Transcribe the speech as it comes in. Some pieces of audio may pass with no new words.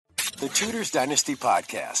The Tudors Dynasty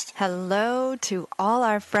Podcast. Hello to all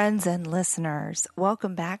our friends and listeners.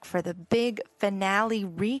 Welcome back for the big finale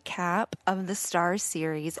recap of the Star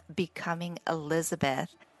series, Becoming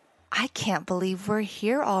Elizabeth. I can't believe we're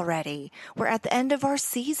here already. We're at the end of our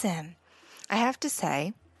season. I have to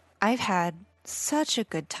say, I've had such a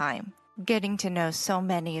good time getting to know so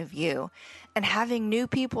many of you and having new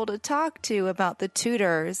people to talk to about the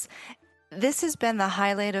Tudors. This has been the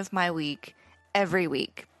highlight of my week every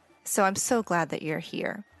week. So I'm so glad that you're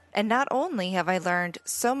here. And not only have I learned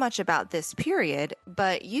so much about this period,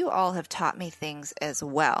 but you all have taught me things as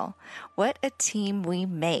well. What a team we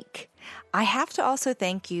make. I have to also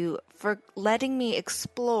thank you for letting me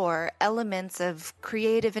explore elements of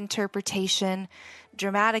creative interpretation,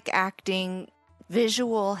 dramatic acting,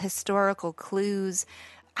 visual historical clues.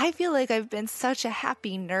 I feel like I've been such a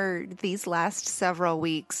happy nerd these last several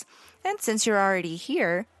weeks. And since you're already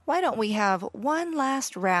here, why don't we have one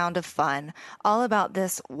last round of fun all about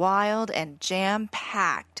this wild and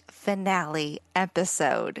jam-packed finale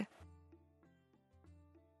episode?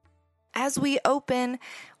 As we open,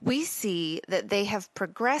 we see that they have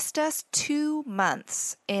progressed us 2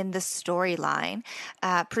 months in the storyline.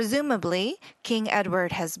 Presumably, King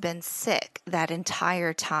Edward has been sick that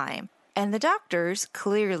entire time, and the doctors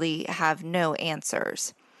clearly have no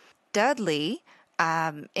answers. Dudley,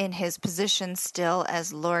 in his position still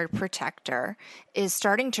as Lord Protector, is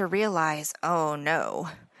starting to realize, oh no,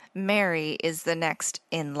 Mary is the next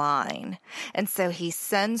in line. And so he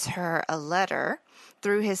sends her a letter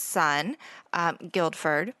through his son,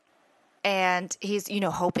 Guildford, and he's,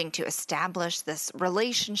 hoping to establish this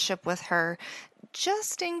relationship with her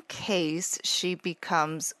just in case she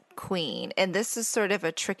becomes queen. And this is sort of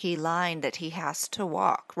a tricky line that he has to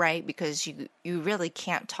walk, right? Because you really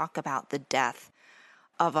can't talk about the death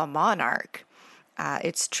of a monarch.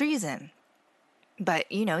 It's treason. But,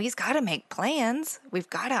 he's got to make plans. We've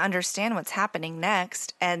got to understand what's happening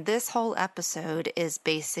next. And this whole episode is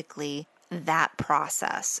basically that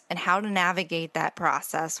process and how to navigate that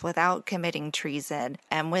process without committing treason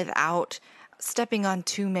and without stepping on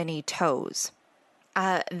too many toes.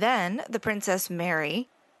 Then the Princess Mary,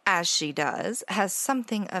 as she does, has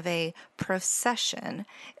something of a procession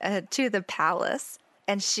to the palace.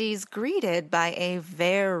 And she's greeted by a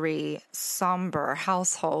very somber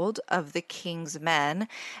household of the king's men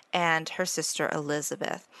and her sister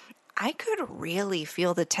Elizabeth. I could really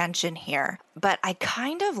feel the tension here, but I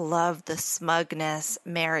kind of love the smugness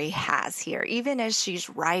Mary has here. Even as she's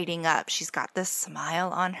riding up, she's got this smile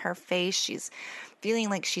on her face. She's feeling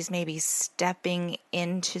like she's maybe stepping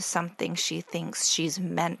into something she thinks she's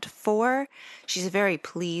meant for. She's very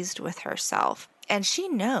pleased with herself. And she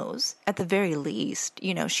knows, at the very least,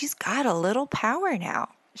 she's got a little power now.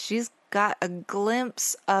 She's got a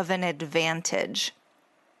glimpse of an advantage.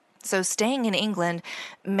 So staying in England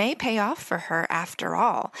may pay off for her after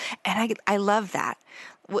all. And I love that.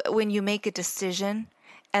 When you make a decision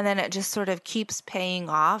and then it just sort of keeps paying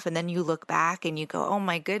off, and then you look back and you go, oh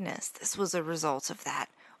my goodness, this was a result of that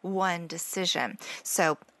one decision.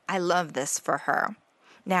 So I love this for her.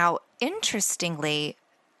 Now, interestingly,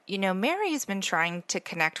 Mary has been trying to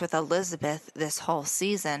connect with Elizabeth this whole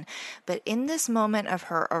season, but in this moment of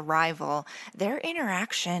her arrival, their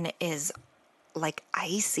interaction is like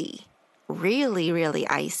icy, really, really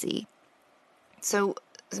icy. So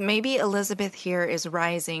maybe Elizabeth here is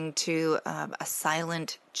rising to a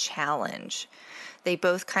silent challenge. They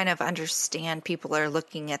both kind of understand people are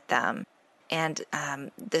looking at them. And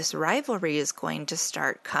this rivalry is going to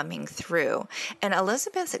start coming through. And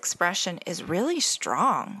Elizabeth's expression is really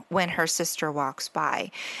strong when her sister walks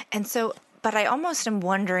by. And so, but I almost am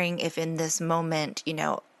wondering if in this moment,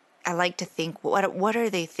 I like to think, what are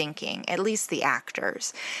they thinking? At least the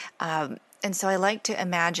actors. And so I like to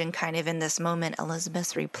imagine kind of in this moment,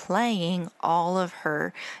 Elizabeth's replaying all of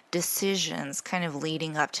her decisions kind of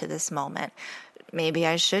leading up to this moment. Maybe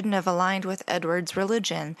I shouldn't have aligned with Edward's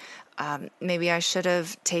religion. Maybe I should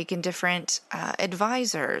have taken different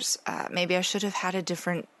advisors. Maybe I should have had a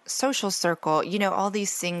different social circle. All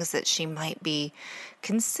these things that she might be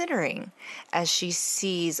considering as she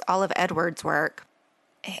sees all of Edward's work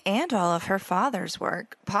and all of her father's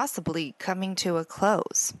work possibly coming to a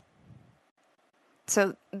close.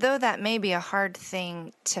 So though that may be a hard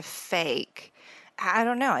thing to fake, I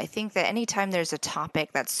don't know. I think that anytime there's a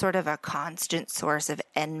topic that's sort of a constant source of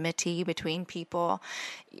enmity between people,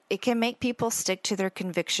 it can make people stick to their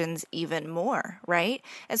convictions even more, right?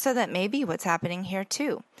 And so that may be what's happening here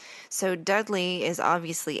too. So Dudley is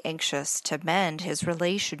obviously anxious to mend his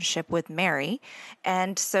relationship with Mary,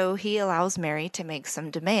 and so he allows Mary to make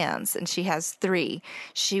some demands, and she has three.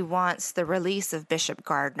 She wants the release of Bishop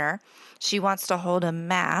Gardner. She wants to hold a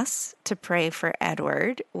mass to pray for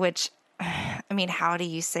Edward, which, I mean, how do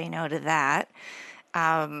you say no to that?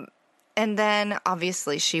 And then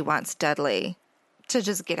obviously she wants Dudley to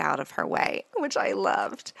just get out of her way, which I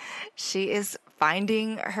loved. She is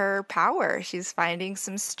finding her power. She's finding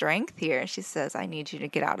some strength here. She says, I need you to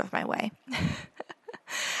get out of my way.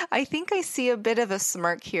 I think I see a bit of a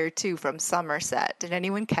smirk here too from Somerset. Did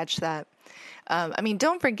anyone catch that? I mean,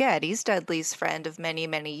 don't forget, he's Dudley's friend of many,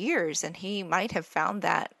 many years, and he might have found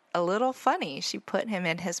that a little funny. She put him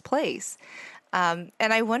in his place. And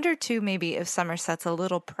I wonder too, maybe if Somerset's a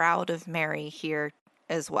little proud of Mary here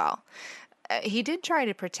as well. He did try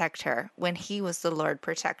to protect her when he was the Lord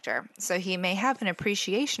Protector, so he may have an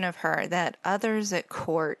appreciation of her that others at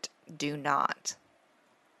court do not.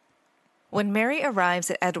 When Mary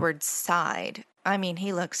arrives at Edward's side, I mean,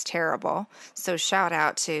 he looks terrible, so shout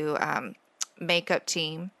out to makeup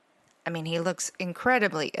team. I mean, he looks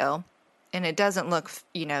incredibly ill, and it doesn't look,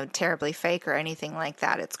 terribly fake or anything like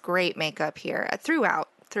that. It's great makeup here throughout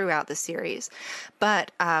the series.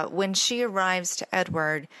 But when she arrives to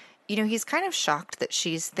Edward, he's kind of shocked that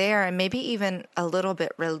she's there and maybe even a little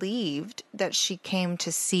bit relieved that she came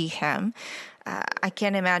to see him. I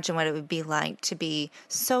can't imagine what it would be like to be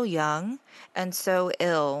so young and so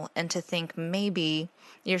ill and to think maybe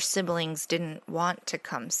your siblings didn't want to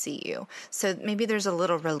come see you. So maybe there's a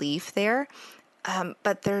little relief there.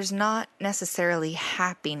 But there's not necessarily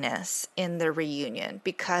happiness in the reunion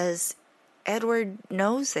because Edward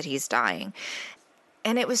knows that he's dying.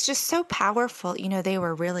 And it was just so powerful. They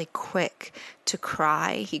were really quick to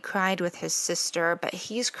cry. He cried with his sister, but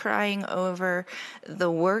he's crying over the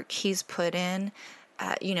work he's put in,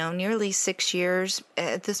 nearly 6 years,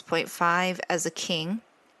 at this point 5, as a king,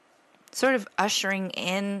 sort of ushering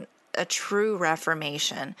in a true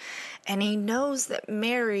reformation. And he knows that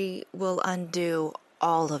Mary will undo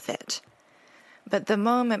all of it. But the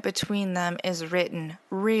moment between them is written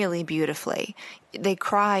really beautifully. They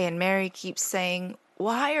cry and Mary keeps saying,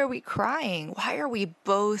 why are we crying? Why are we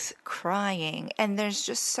both crying? And there's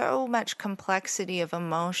just so much complexity of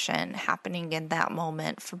emotion happening in that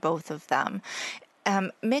moment for both of them.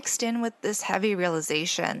 Mixed in with this heavy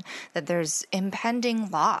realization that there's impending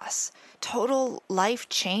loss, total life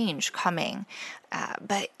change coming.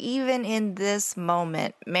 But even in this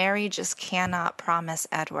moment, Mary just cannot promise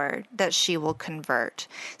Edward that she will convert.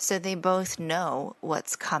 So they both know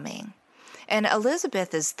what's coming. And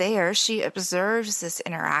Elizabeth is there. She observes this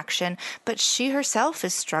interaction, but she herself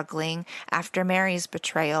is struggling after Mary's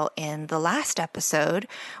betrayal in the last episode,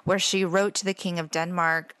 where she wrote to the King of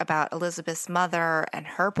Denmark about Elizabeth's mother and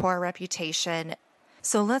her poor reputation.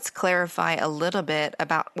 So let's clarify a little bit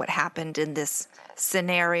about what happened in this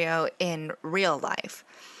scenario in real life.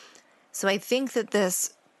 So I think that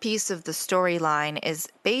this piece of the storyline is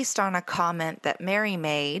based on a comment that Mary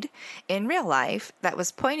made in real life that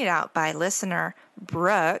was pointed out by listener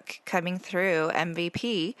Brooke coming through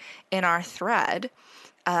MVP in our thread,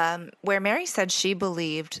 where Mary said she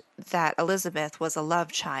believed that Elizabeth was a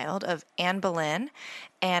love child of Anne Boleyn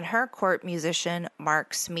and her court musician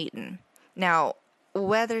Mark Smeaton. Now,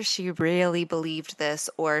 whether she really believed this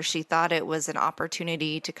or she thought it was an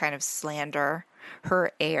opportunity to kind of slander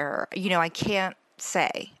her heir, I can't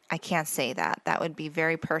say that. That would be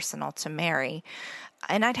very personal to Mary.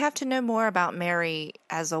 And I'd have to know more about Mary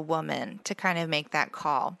as a woman to kind of make that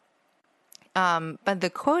call. But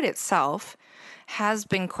the quote itself has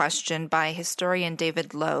been questioned by historian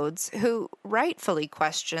David Loades, who rightfully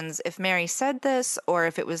questions if Mary said this or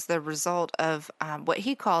if it was the result of what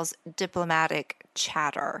he calls diplomatic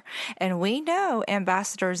chatter. And we know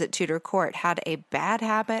ambassadors at Tudor court had a bad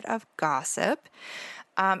habit of gossip.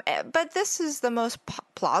 But this is the most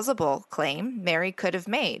plausible claim Mary could have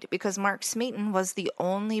made because Mark Smeaton was the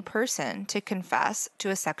only person to confess to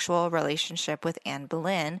a sexual relationship with Anne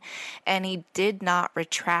Boleyn, and he did not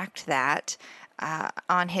retract that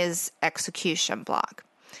on his execution block.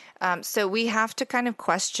 So we have to kind of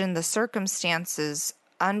question the circumstances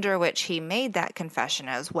under which he made that confession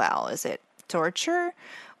as well. Is it torture?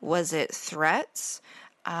 Was it threats?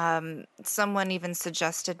 Someone even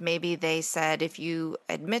suggested maybe they said, if you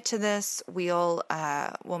admit to this, we'll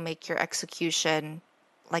make your execution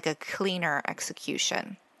like a cleaner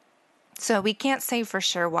execution. So we can't say for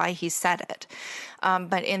sure why he said it.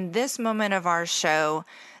 But in this moment of our show,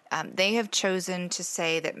 they have chosen to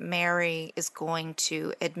say that Mary is going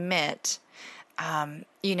to admit,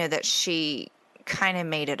 that she kind of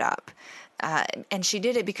made it up. And she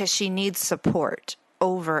did it because she needs support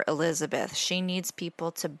over Elizabeth. She needs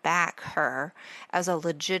people to back her as a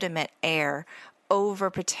legitimate heir over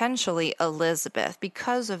potentially Elizabeth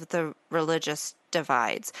because of the religious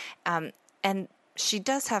divides. And she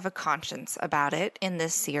does have a conscience about it in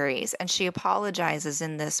this series, and she apologizes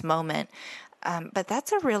in this moment. But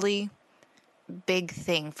that's a really big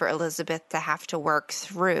thing for Elizabeth to have to work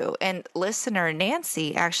through. And listener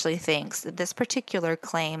Nancy actually thinks that this particular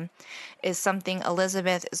claim is something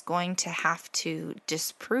Elizabeth is going to have to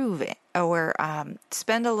disprove it or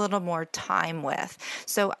spend a little more time with.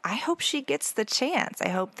 So I hope she gets the chance. I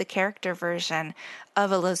hope the character version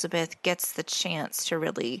of Elizabeth gets the chance to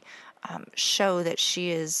really show that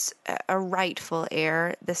she is a rightful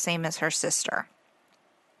heir, the same as her sister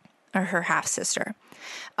or her half-sister.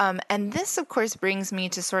 And this, of course, brings me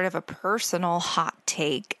to sort of a personal hot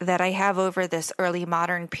take that I have over this early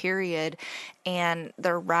modern period and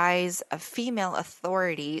the rise of female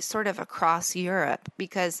authority sort of across Europe,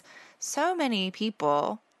 because so many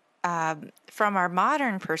people, from our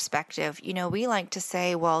modern perspective, we like to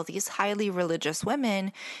say, well, these highly religious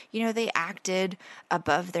women, they acted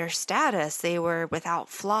above their status. They were without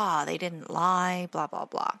flaw. They didn't lie, blah, blah,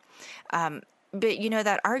 blah. But,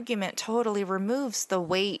 that argument totally removes the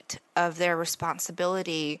weight of their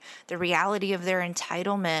responsibility, the reality of their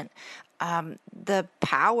entitlement, the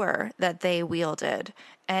power that they wielded.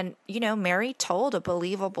 And, Mary told a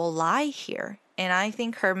believable lie here. And I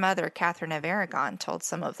think her mother, Catherine of Aragon, told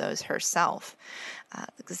some of those herself,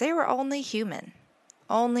 because they were only human.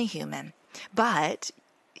 But,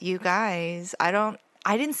 you guys, I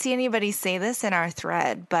didn't see anybody say this in our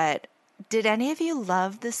thread, but did any of you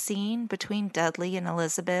love the scene between Dudley and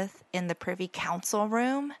Elizabeth in the Privy Council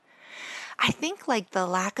room? I think the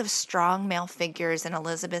lack of strong male figures in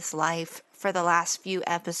Elizabeth's life for the last few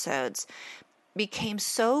episodes became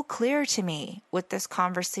so clear to me with this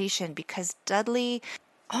conversation, because Dudley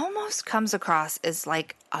almost comes across as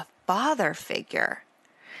like a father figure.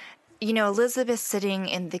 Elizabeth sitting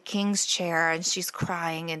in the king's chair and she's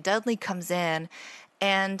crying, and Dudley comes in.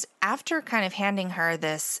 And after kind of handing her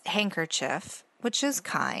this handkerchief, which is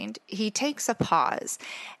kind, he takes a pause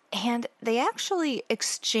and they actually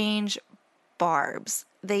exchange barbs.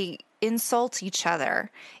 They insult each other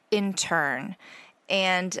in turn.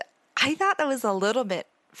 And I thought that was a little bit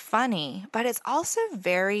funny, but it's also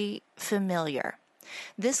very familiar.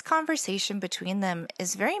 This conversation between them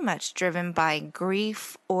is very much driven by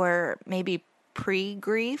grief, or maybe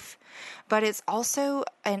pre-grief, but it's also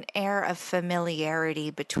an air of familiarity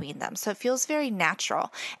between them. So it feels very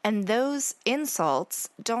natural. And those insults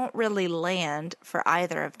don't really land for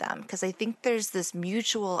either of them, because I think there's this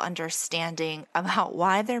mutual understanding about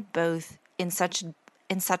why they're both in such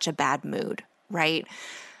a bad mood, right?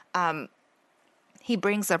 He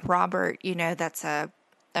brings up Robert, that's a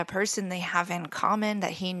person they have in common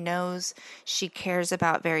that he knows she cares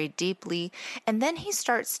about very deeply. And then he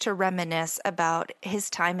starts to reminisce about his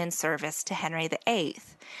time in service to Henry VIII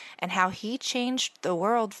and how he changed the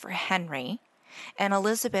world for Henry. And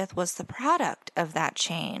Elizabeth was the product of that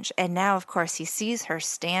change. And now, of course, he sees her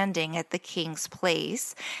standing at the king's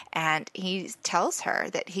place, and he tells her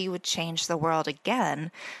that he would change the world again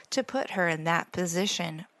to put her in that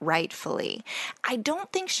position rightfully. I don't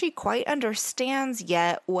think she quite understands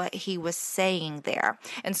yet what he was saying there.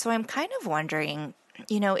 And so I'm kind of wondering,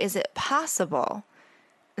 is it possible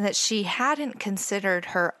that she hadn't considered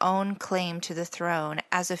her own claim to the throne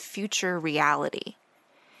as a future reality?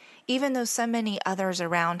 Even though so many others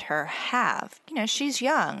around her have. She's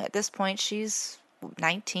young. At this point, she's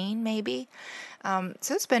 19, maybe.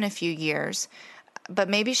 So it's been a few years. But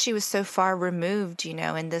maybe she was so far removed,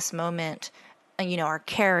 in this moment, our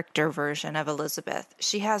character version of Elizabeth.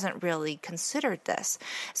 She hasn't really considered this.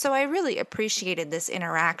 So I really appreciated this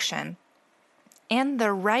interaction. And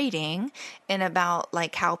the writing in about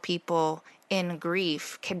how people in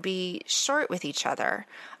grief can be short with each other,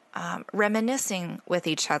 reminiscing with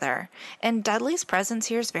each other. And Dudley's presence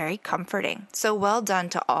here is very comforting. So well done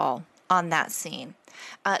to all on that scene.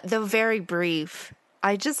 Though very brief,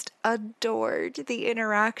 I just adored the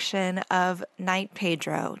interaction of Knight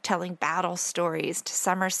Pedro telling battle stories to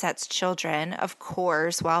Somerset's children, of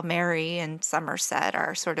course, while Mary and Somerset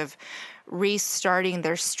are sort of restarting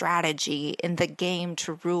their strategy in the game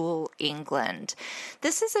to rule England.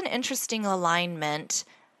 This is an interesting alignment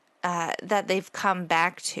that they've come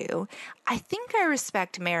back to. I think I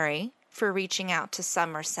respect Mary for reaching out to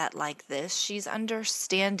Somerset like this. She's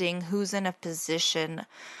understanding who's in a position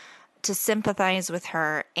to sympathize with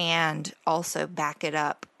her and also back it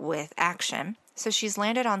up with action. So she's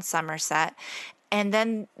landed on Somerset. And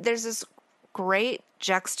then there's this great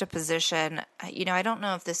juxtaposition. I don't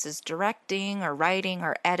know if this is directing or writing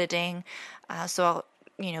or editing. So I'll,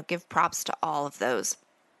 give props to all of those.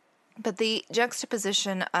 But the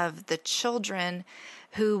juxtaposition of the children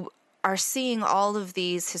who are seeing all of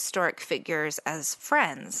these historic figures as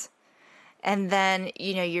friends. And then,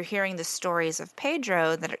 you're hearing the stories of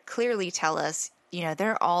Pedro that clearly tell us,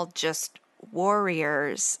 they're all just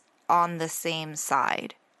warriors on the same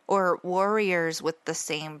side, or warriors with the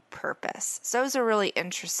same purpose. So it's a really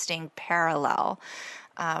interesting parallel,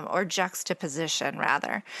 or juxtaposition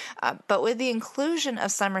rather. But with the inclusion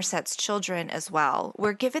of Somerset's children as well,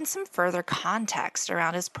 we're given some further context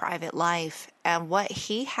around his private life and what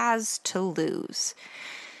he has to lose.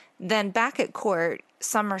 Then back at court,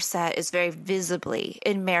 Somerset is very visibly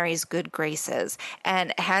in Mary's good graces,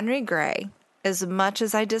 and Henry Grey, as much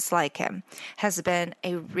as I dislike him, has been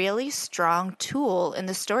a really strong tool in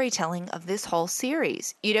the storytelling of this whole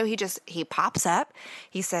series. He pops up,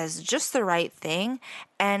 he says just the right thing,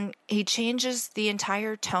 and he changes the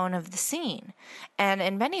entire tone of the scene. And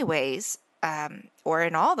in many ways, or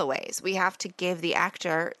in all the ways, we have to give the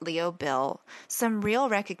actor Leo Bill some real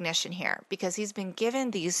recognition here, because he's been given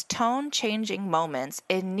these tone-changing moments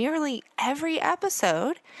in nearly every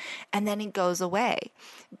episode, and then he goes away.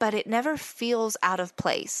 But it never feels out of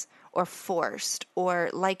place or forced or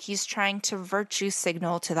like he's trying to virtue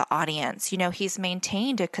signal to the audience. He's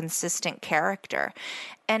maintained a consistent character,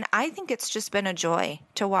 and I think it's just been a joy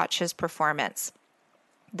to watch his performance.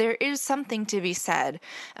 There is something to be said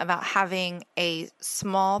about having a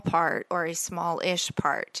small part or a small-ish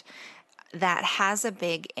part that has a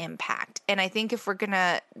big impact. And I think if we're going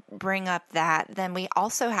to bring up that, then we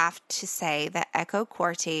also have to say that Echo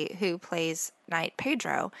Corti, who plays Knight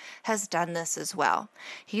Pedro, has done this as well.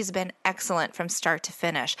 He's been excellent from start to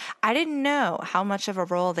finish. I didn't know how much of a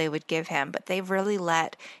role they would give him, but they've really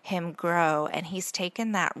let him grow, and he's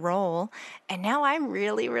taken that role. And now I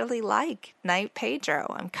really, really like Knight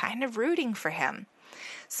Pedro. I'm kind of rooting for him.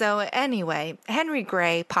 So anyway, Henry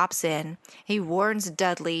Grey pops in. He warns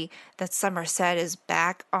Dudley that Somerset is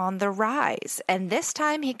back on the rise, and this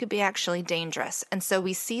time he could be actually dangerous. And so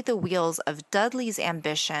we see the wheels of Dudley's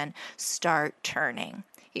ambition start turning.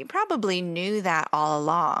 He probably knew that all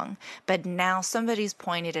along, but now somebody's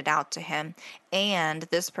pointed it out to him, and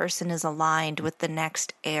this person is aligned with the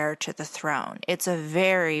next heir to the throne. It's a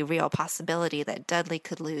very real possibility that Dudley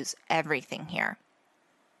could lose everything here.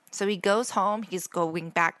 So he goes home. He's going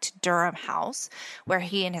back to Durham House, where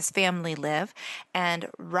he and his family live, and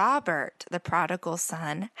Robert, the prodigal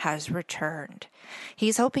son, has returned.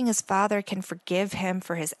 He's hoping his father can forgive him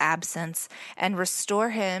for his absence and restore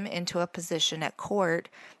him into a position at court,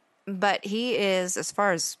 but he is, as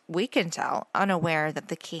far as we can tell, unaware that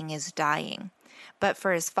the king is dying. But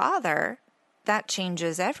for his father, that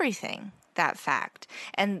changes everything, that fact.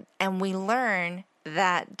 And we learn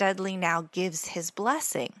that Dudley now gives his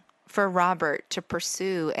blessing for Robert to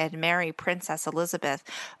pursue and marry Princess Elizabeth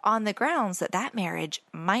on the grounds that that marriage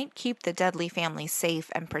might keep the Dudley family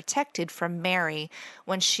safe and protected from Mary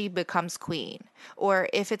when she becomes queen. Or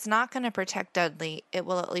if it's not going to protect Dudley, it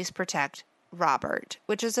will at least protect Robert,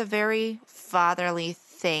 which is a very fatherly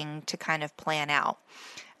thing to kind of plan out.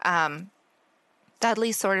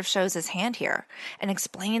 Dudley sort of shows his hand here and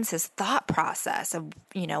explains his thought process of,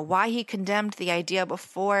 why he condemned the idea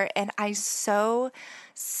before. And I so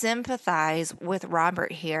sympathize with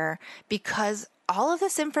Robert here, because all of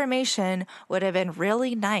this information would have been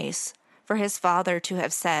really nice for his father to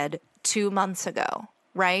have said 2 months ago,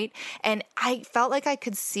 right? And I felt like I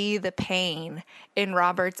could see the pain in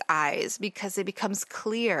Robert's eyes, because it becomes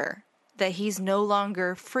clear that he's no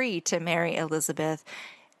longer free to marry Elizabeth,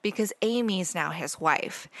 because Amy's now his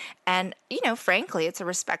wife. And, frankly, it's a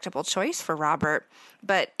respectable choice for Robert.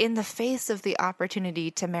 But in the face of the opportunity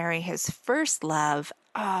to marry his first love,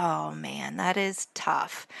 oh man, that is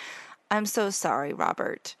tough. I'm so sorry,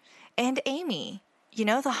 Robert. And Amy,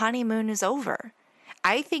 the honeymoon is over.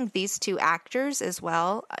 I think these two actors as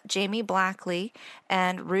well, Jamie Blackley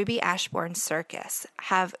and Ruby Ashbourne Circus,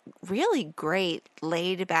 have really great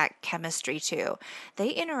laid-back chemistry too. They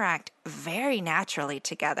interact very naturally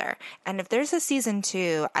together. And if there's a season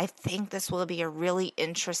 2, I think this will be a really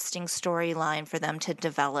interesting storyline for them to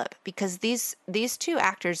develop, because these two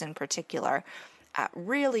actors in particular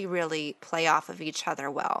really, really play off of each other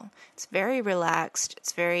well. It's very relaxed.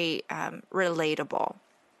 It's very relatable.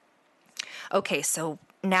 Okay, so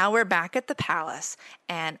Now we're back at the palace,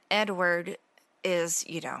 and Edward is,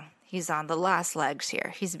 he's on the last legs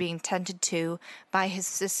here. He's being tended to by his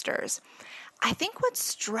sisters. I think what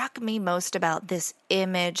struck me most about this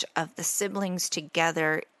image of the siblings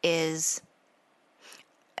together is,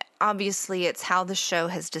 obviously, it's how the show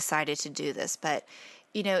has decided to do this, but,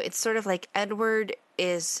 it's sort of like Edward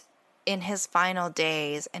is in his final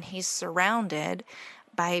days and he's surrounded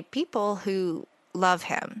by people who love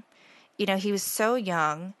him. He was so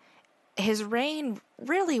young. His reign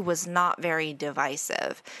really was not very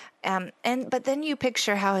divisive. But then you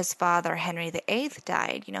picture how his father, Henry VIII,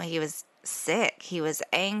 died. He was sick. He was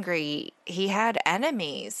angry. He had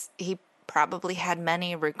enemies. He probably had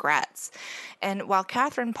many regrets. And while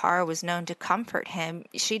Catherine Parr was known to comfort him,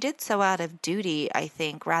 she did so out of duty, I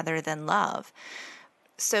think, rather than love.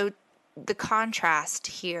 So the contrast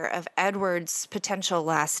here of Edward's potential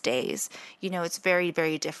last days, it's very,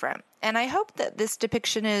 very different. And I hope that this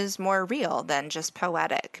depiction is more real than just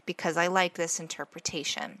poetic, because I like this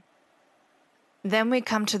interpretation. Then we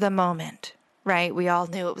come to the moment, right? We all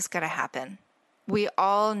knew it was going to happen. We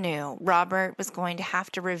all knew Robert was going to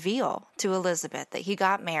have to reveal to Elizabeth that he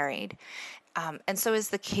got married. And so as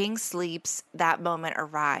the king sleeps, that moment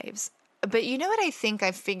arrives. But you know what I think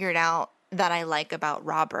I've figured out that I like about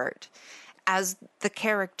Robert as the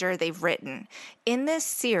character they've written? In this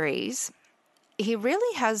series, he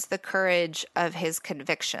really has the courage of his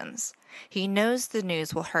convictions. He knows the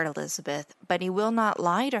news will hurt Elizabeth, but he will not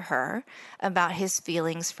lie to her about his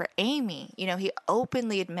feelings for Amy. He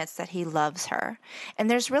openly admits that he loves her. And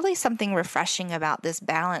there's really something refreshing about this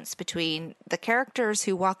balance between the characters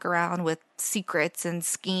who walk around with secrets and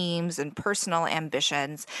schemes and personal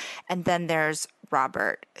ambitions, and then there's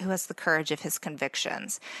Robert, who has the courage of his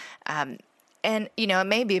convictions. And, it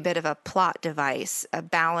may be a bit of a plot device, a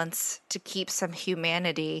balance to keep some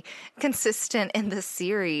humanity consistent in the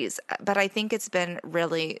series, but I think it's been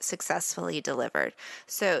really successfully delivered.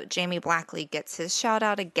 So Jamie Blackley gets his shout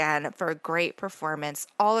out again for a great performance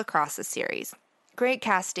all across the series. Great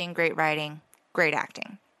casting, great writing, great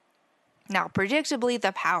acting. Now, predictably,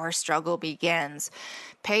 the power struggle begins.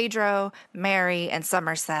 Pedro, Mary, and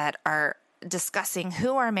Somerset are discussing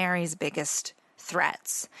who are Mary's biggest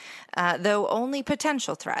threats, though only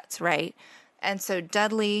potential threats, right? And so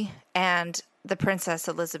Dudley and the Princess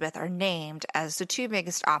Elizabeth are named as the two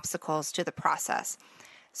biggest obstacles to the process.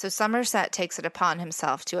 So Somerset takes it upon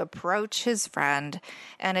himself to approach his friend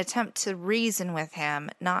and attempt to reason with him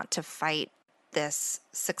not to fight this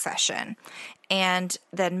succession. And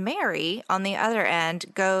then Mary, on the other end,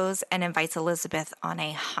 goes and invites Elizabeth on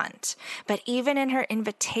a hunt. But even in her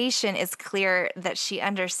invitation, it's clear that she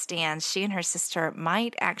understands she and her sister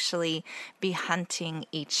might actually be hunting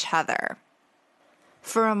each other.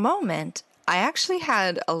 For a moment, I actually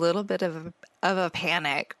had a little bit of a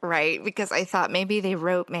panic, right? Because I thought maybe they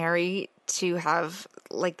wrote Mary to have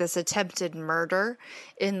like this attempted murder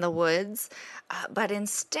in the woods. But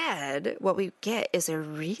instead, what we get is a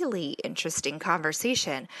really interesting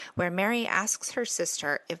conversation where Mary asks her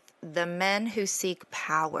sister if the men who seek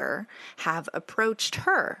power have approached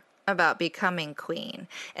her about becoming queen.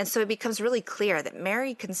 And so it becomes really clear that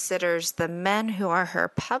Mary considers the men who are her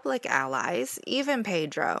public allies, even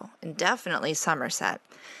Pedro, and definitely Somerset,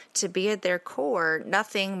 to be at their core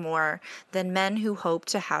nothing more than men who hope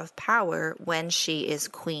to have power when she is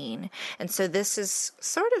queen. And so this is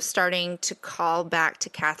sort of starting to call back to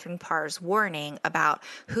Catherine Parr's warning about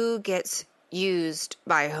who gets used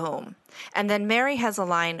by whom. And then Mary has a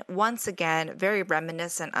line, once again, very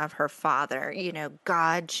reminiscent of her father.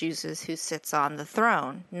 God chooses who sits on the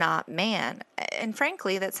throne, not man. And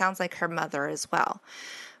frankly, that sounds like her mother as well.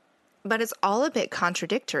 But it's all a bit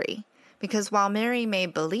contradictory, because while Mary may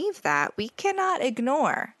believe that, we cannot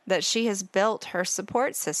ignore that she has built her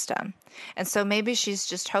support system. And so maybe she's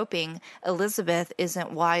just hoping Elizabeth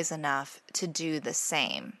isn't wise enough to do the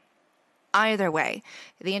same. Either way,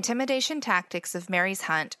 the intimidation tactics of Mary's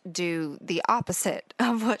hunt do the opposite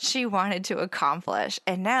of what she wanted to accomplish.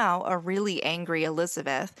 And now a really angry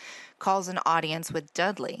Elizabeth calls an audience with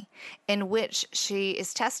Dudley, in which she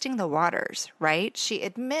is testing the waters, right? She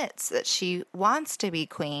admits that she wants to be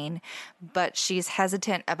queen, but she's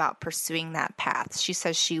hesitant about pursuing that path. She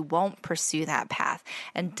says she won't pursue that path.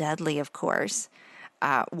 And Dudley, of course,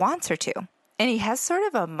 wants her to. And he has sort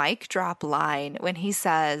of a mic drop line when he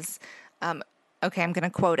says, okay, I'm going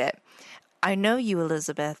to quote it. I know you,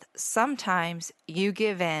 Elizabeth. Sometimes you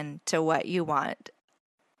give in to what you want.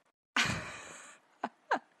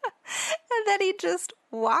 And And then he just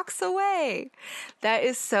walks away. That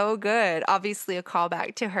is so good. Obviously, a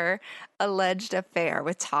callback to her alleged affair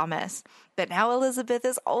with Thomas. But now Elizabeth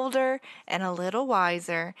is older and a little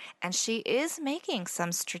wiser, and she is making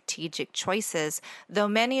some strategic choices, though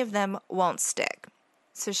many of them won't stick.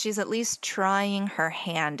 So she's at least trying her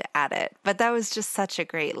hand at it. But that was just such a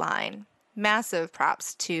great line. Massive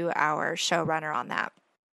props to our showrunner on that.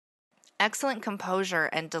 Excellent composure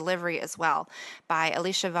and delivery as well by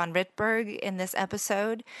Alicia von Rittberg in this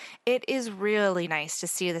episode. It is really nice to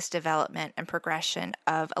see this development and progression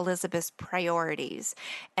of Elizabeth's priorities.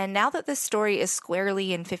 And now that this story is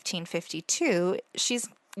squarely in 1552, she's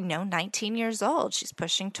 19 years old. She's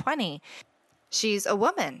pushing 20. She's a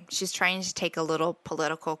woman. She's trying to take a little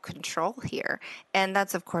political control here. And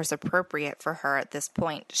that's, of course, appropriate for her at this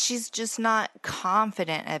point. She's just not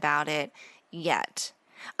confident about it yet.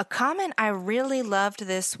 A comment I really loved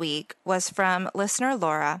this week was from listener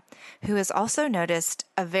Laura, who has also noticed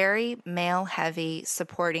a very male-heavy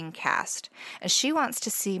supporting cast, and she wants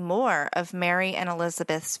to see more of Mary and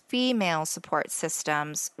Elizabeth's female support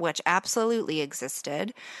systems, which absolutely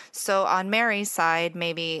existed. So on Mary's side,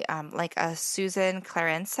 maybe like a Susan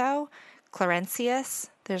Clarencius.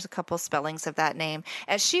 There's a couple spellings of that name,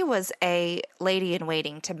 as she was a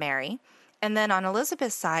lady-in-waiting to Mary. And then on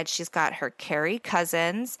Elizabeth's side, she's got her Carrie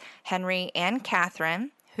cousins, Henry and Catherine,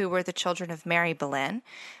 who were the children of Mary Boleyn,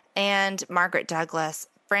 and Margaret Douglas,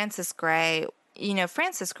 Frances Grey.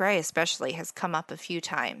 Frances Grey especially has come up a few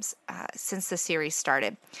times since the series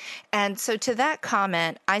started. And so to that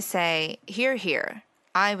comment, I say, hear, hear.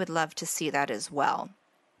 I would love to see that as well.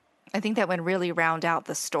 I think that would really round out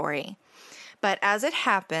the story. But as it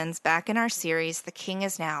happens, back in our series, the king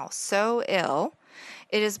is now so ill,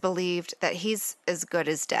 it is believed that he's as good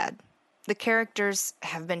as dead. The characters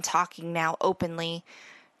have been talking now openly,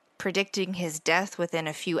 predicting his death within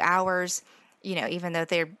a few hours, even though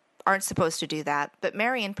they aren't supposed to do that. But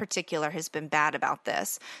Mary in particular has been bad about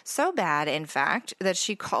this. So bad, in fact, that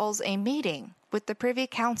she calls a meeting with the Privy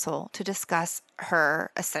Council to discuss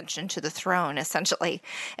her ascension to the throne, essentially.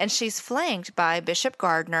 And she's flanked by Bishop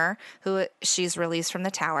Gardiner, who she's released from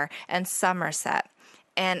the Tower, and Somerset,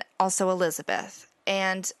 and also Elizabeth.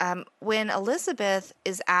 And when Elizabeth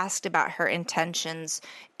is asked about her intentions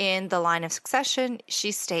in the line of succession,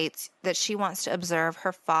 she states that she wants to observe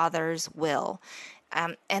her father's will.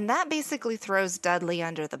 And that basically throws Dudley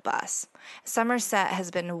under the bus. Somerset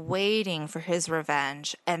has been waiting for his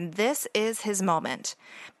revenge, and this is his moment.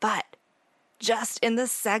 But just in the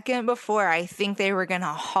second before I think they were going to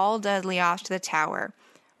haul Dudley off to the Tower,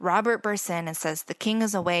 Robert bursts in and says the king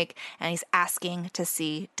is awake and he's asking to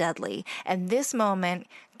see Dudley. And this moment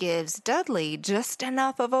gives Dudley just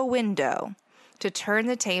enough of a window to turn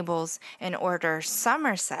the tables and order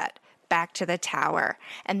Somerset back to the Tower.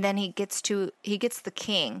 And then he gets the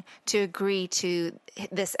king to agree to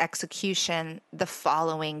this execution the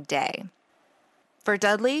following day. For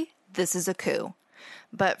Dudley, this is a coup.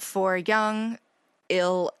 But for young,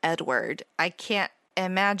 ill Edward, I can't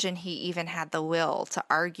imagine he even had the will to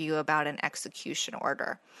argue about an execution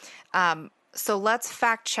order. So let's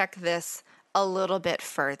fact check this a little bit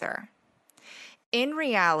further. In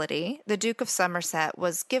reality, the Duke of Somerset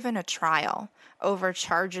was given a trial over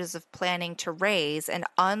charges of planning to raise an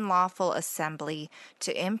unlawful assembly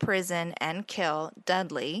to imprison and kill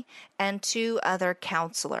Dudley and two other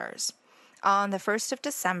councillors. On the 1st of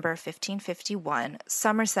December, 1551,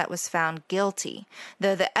 Somerset was found guilty,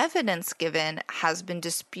 though the evidence given has been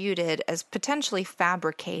disputed as potentially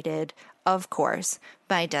fabricated, of course,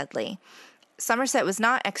 by Dudley. Somerset was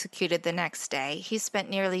not executed the next day. He spent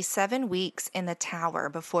nearly 7 weeks in the Tower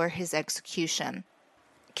before his execution.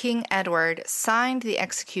 King Edward signed the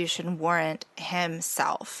execution warrant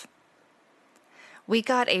himself. We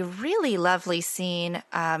got a really lovely scene.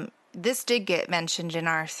 This did get mentioned in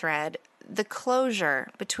our thread. The closure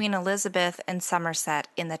between Elizabeth and Somerset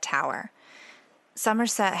in the Tower.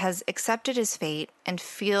 Somerset has accepted his fate and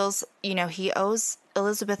feels, he owes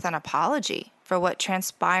Elizabeth an apology for what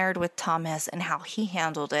transpired with Thomas and how he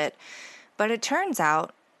handled it. But it turns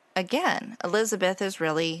out, again, Elizabeth is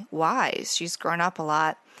really wise. She's grown up a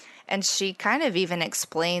lot. And she kind of even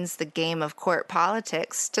explains the game of court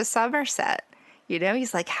politics to Somerset.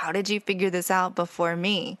 He's like, how did you figure this out before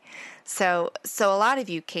me? So a lot of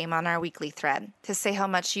you came on our weekly thread to say how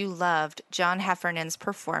much you loved John Heffernan's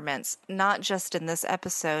performance, not just in this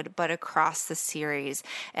episode, but across the series.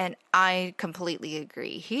 And I completely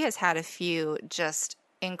agree. He has had a few just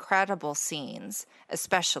incredible scenes,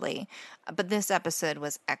 especially, but this episode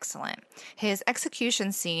was excellent. His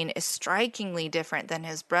execution scene is strikingly different than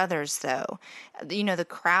his brother's, though. The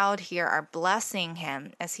crowd here are blessing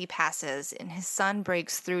him as he passes, and his son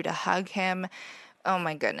breaks through to hug him. Oh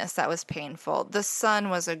my goodness, that was painful. The son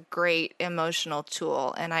was a great emotional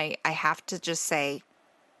tool, and I have to just say,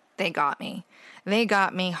 they got me. They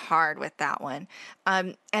got me hard with that one.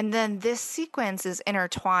 And then this sequence is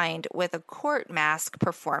intertwined with a court mask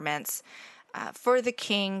performance for the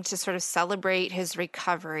king to sort of celebrate his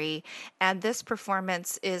recovery. And this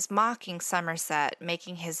performance is mocking Somerset,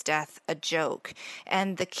 making his death a joke.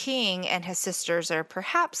 And the king and his sisters are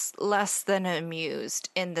perhaps less than amused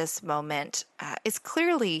in this moment. It's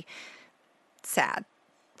clearly sad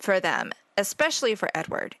for them, especially for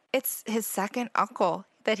Edward. It's his second uncle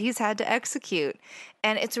that he's had to execute.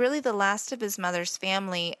 And it's really the last of his mother's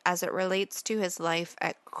family as it relates to his life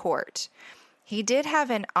at court. He did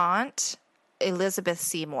have an aunt, Elizabeth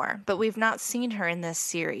Seymour, but we've not seen her in this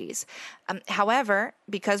series. However,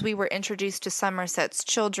 because we were introduced to Somerset's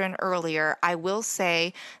children earlier, I will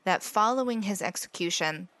say that following his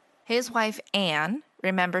execution, his wife Anne,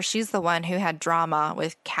 remember she's the one who had drama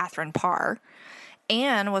with Catherine Parr,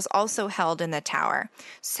 Anne was also held in the Tower,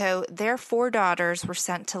 so their 4 daughters were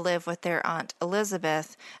sent to live with their aunt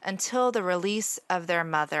Elizabeth until the release of their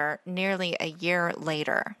mother nearly a year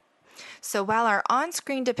later. So while our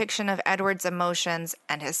on-screen depiction of Edward's emotions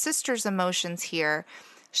and his sister's emotions here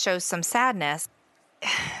shows some sadness,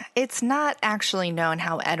 it's not actually known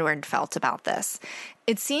how Edward felt about this.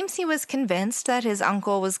 It seems he was convinced that his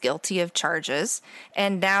uncle was guilty of charges,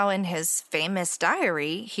 and now in his famous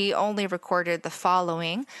diary, he only recorded the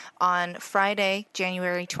following on Friday,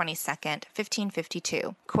 January 22nd,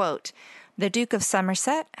 1552. Quote, "The Duke of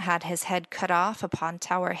Somerset had his head cut off upon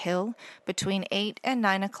Tower Hill between 8 and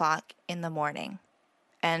 9 o'clock in the morning."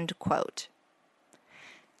 End quote.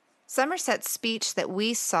 Somerset's speech that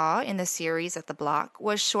we saw in the series at the block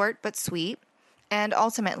was short but sweet, and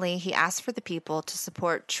ultimately he asked for the people to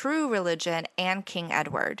support true religion and King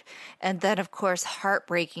Edward. And then, of course,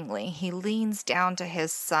 heartbreakingly, he leans down to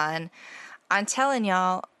his son. I'm telling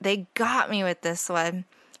y'all, they got me with this one.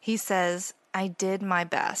 He says, "I did my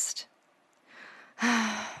best."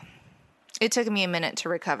 It took me a minute to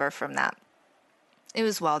recover from that. It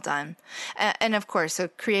was well done. And of course, a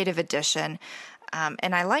creative addition.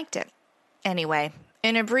 And I liked it. Anyway,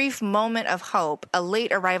 in a brief moment of hope, a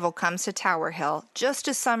late arrival comes to Tower Hill just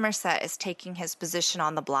as Somerset is taking his position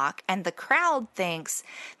on the block, and the crowd thinks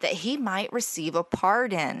that he might receive a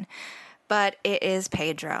pardon. But it is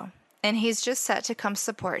Pedro, and he's just set to come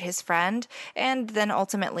support his friend and then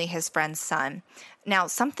ultimately his friend's son. Now,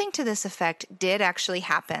 something to this effect did actually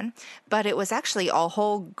happen, but it was actually a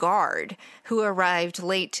whole guard who arrived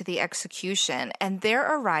late to the execution, and their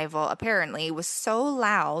arrival apparently was so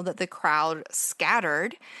loud that the crowd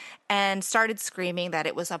scattered and started screaming that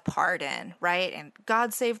it was a pardon, right? And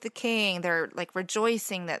God save the king. They're like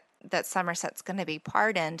rejoicing that Somerset's going to be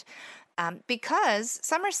pardoned. Because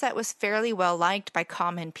Somerset was fairly well liked by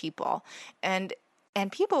common people, and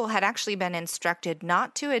people had actually been instructed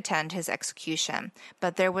not to attend his execution,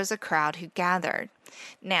 but there was a crowd who gathered.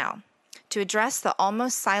 Now, to address the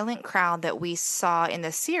almost silent crowd that we saw in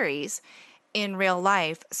the series, in real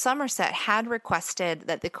life, Somerset had requested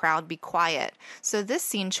that the crowd be quiet, so this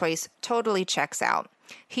scene choice totally checks out.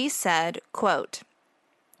 He said, quote,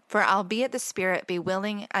 "For albeit the spirit be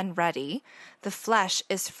willing and ready, the flesh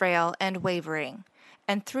is frail and wavering,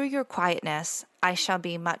 and through your quietness I shall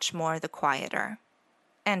be much more the quieter."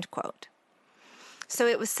 End quote. So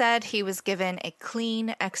it was said he was given a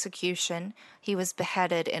clean execution, he was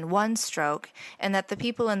beheaded in one stroke, and that the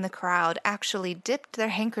people in the crowd actually dipped their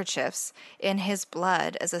handkerchiefs in his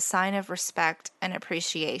blood as a sign of respect and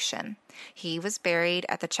appreciation. He was buried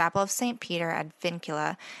at the Chapel of St. Peter ad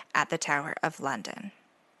Vincula at the Tower of London.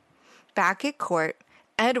 Back at court,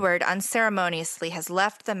 Edward unceremoniously has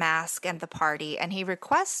left the mask and the party, and he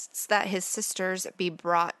requests that his sisters be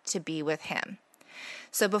brought to be with him.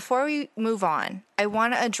 So before we move on, I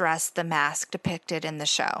want to address the mask depicted in the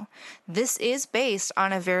show. This is based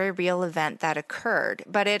on a very real event that occurred,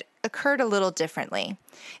 but it occurred a little differently.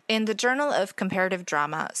 In the Journal of Comparative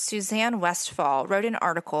Drama, Suzanne Westphal wrote an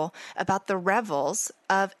article about the revels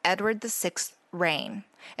of Edward VI's reign,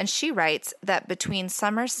 and she writes that between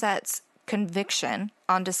Somerset's conviction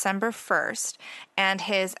on December 1st and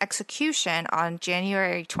his execution on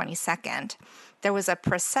January 22nd, there was a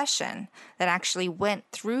procession that actually went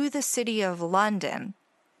through the city of London,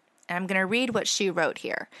 And I'm going to read what she wrote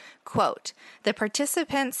here. Quote, "The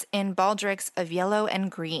participants in Baldrick's of Yellow and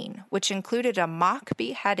Green, which included a mock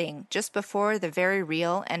beheading just before the very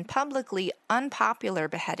real and publicly unpopular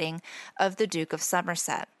beheading of the Duke of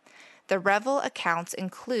Somerset. The revel accounts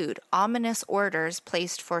include ominous orders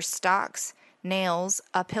placed for stocks, nails,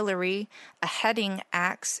 a pillory, a heading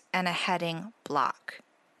axe, and a heading block."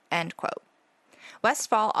 End quote.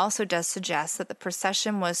 Westphal also does suggest that the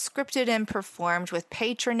procession was scripted and performed with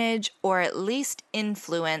patronage or at least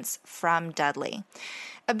influence from Dudley.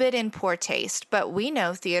 A bit in poor taste, but we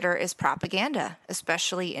know theater is propaganda,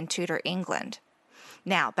 especially in Tudor England.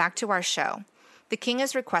 Now, back to our show. The king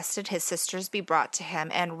has requested his sisters be brought to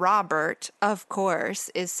him, and Robert, of course,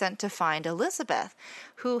 is sent to find Elizabeth,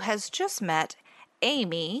 who has just met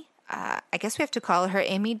Amy, I guess we have to call her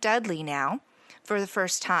Amy Dudley now, for the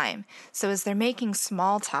first time. So as they're making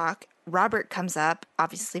small talk, Robert comes up,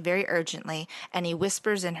 obviously very urgently, and he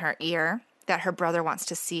whispers in her ear that her brother wants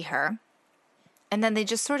to see her. And then they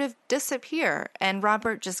just sort of disappear, and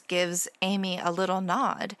Robert just gives Amy a little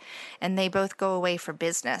nod, and they both go away for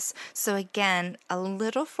business. So again, a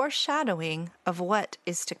little foreshadowing of what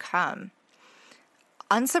is to come.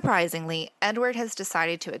 Unsurprisingly, Edward has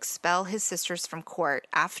decided to expel his sisters from court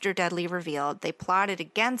after Dudley revealed they plotted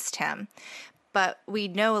against him, but we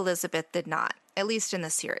know Elizabeth did not, at least in the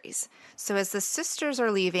series. So as the sisters are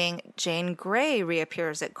leaving, Jane Grey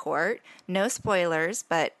reappears at court. No spoilers,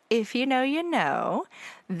 but if you know, you know.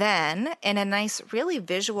 Then, in a nice, really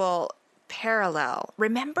visual parallel,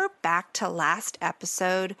 remember back to last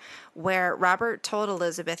episode where Robert told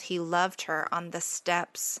Elizabeth he loved her on the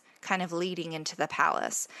steps kind of leading into the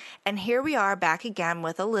palace. And here we are back again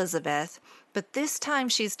with Elizabeth, but this time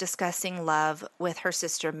she's discussing love with her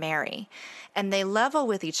sister Mary. And they level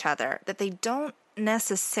with each other that they don't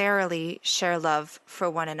necessarily share love for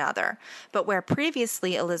one another. But where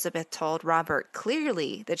previously Elizabeth told Robert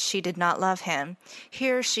clearly that she did not love him,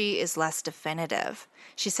 here she is less definitive.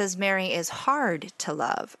 She says Mary is hard to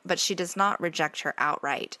love, but she does not reject her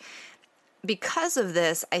outright. Because of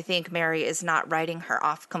this, I think Mary is not writing her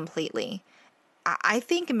off completely. I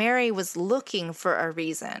think Mary was looking for a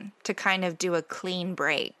reason to kind of do a clean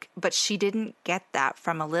break, but she didn't get that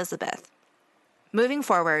from Elizabeth. Moving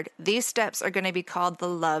forward, these steps are going to be called the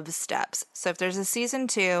love steps. So if there's a season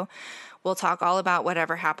 2, we'll talk all about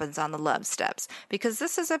whatever happens on the love steps, because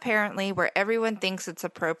this is apparently where everyone thinks it's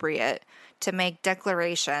appropriate to make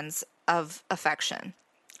declarations of affection,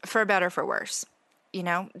 for better or for worse. You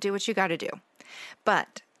know, do what you got to do.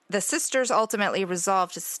 But the sisters ultimately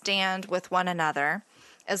resolve to stand with one another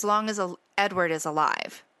as long as Edward is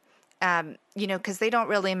alive. Because they don't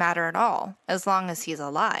really matter at all as long as he's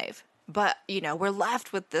alive. But, we're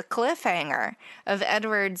left with the cliffhanger of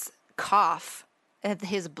Edward's cough,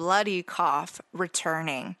 his bloody cough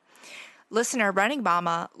returning. Listener Running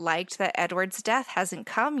Mama liked that Edward's death hasn't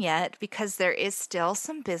come yet because there is still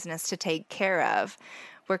some business to take care of.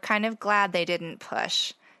 We're kind of glad they didn't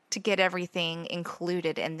push to get everything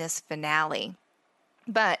included in this finale.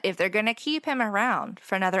 But if they're going to keep him around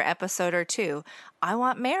for another episode or 2, I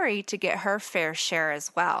want Mary to get her fair share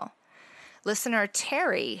as well. Listener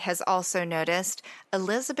Terry has also noticed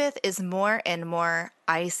Elizabeth is more and more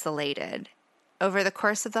isolated. Over the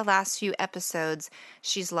course of the last few episodes,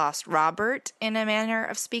 she's lost Robert in a manner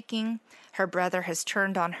of speaking. Her brother has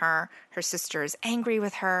turned on her. Her sister is angry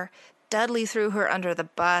with her. Dudley threw her under the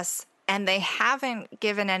bus, and they haven't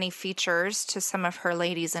given any features to some of her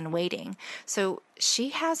ladies in waiting. So she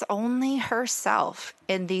has only herself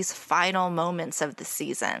in these final moments of the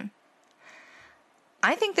season.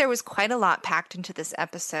 I think there was quite a lot packed into this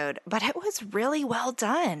episode, but it was really well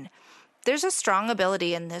done. There's a strong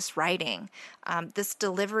ability in this writing, this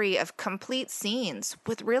delivery of complete scenes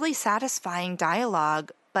with really satisfying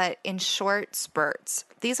dialogue, but in short spurts.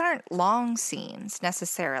 These aren't long scenes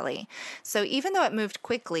necessarily. So even though it moved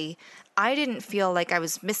quickly, I didn't feel like I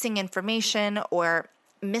was missing information or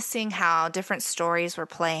missing how different stories were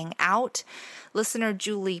playing out. Listener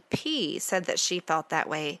Julie P. said that she felt that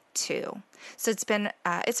way too. So it's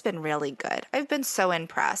been really good. I've been so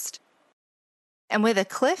impressed. And with a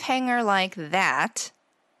cliffhanger like that,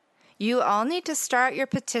 you all need to start your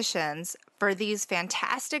petitions for these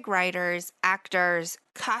fantastic writers, actors,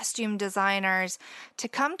 costume designers to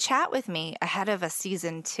come chat with me ahead of a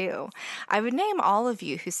season 2. I would name all of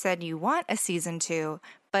you who said you want a season 2,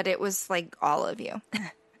 but it was like all of you.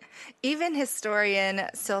 Even historian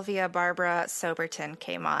Sylvia Barbara Soberton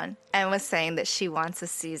came on and was saying that she wants a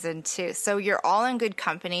season 2. So you're all in good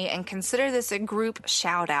company, and consider this a group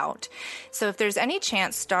shout out. So if there's any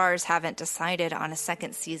chance Starz haven't decided on a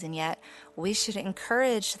second season yet, we should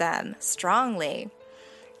encourage them strongly.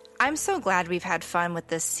 I'm so glad we've had fun with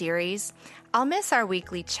this series. I'll miss our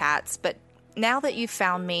weekly chats, but now that you've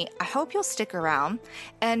found me, I hope you'll stick around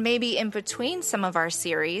and maybe in between some of our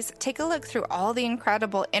series, take a look through all the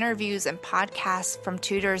incredible interviews and podcasts from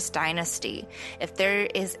Tudor's Dynasty. If there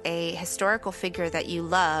is a historical figure that you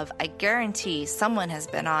love, I guarantee someone has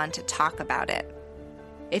been on to talk about it.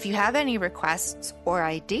 If you have any requests or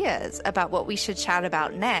ideas about what we should chat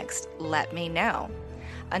about next, let me know.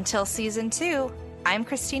 Until season 2, I'm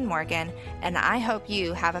Christine Morgan, and I hope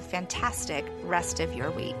you have a fantastic rest of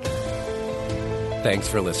your week. Thanks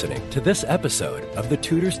for listening to this episode of the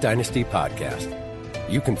Tudors Dynasty Podcast.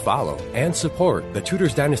 You can follow and support the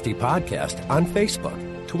Tudors Dynasty Podcast on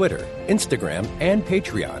Facebook, Twitter, Instagram, and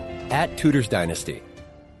Patreon @Tudors Dynasty.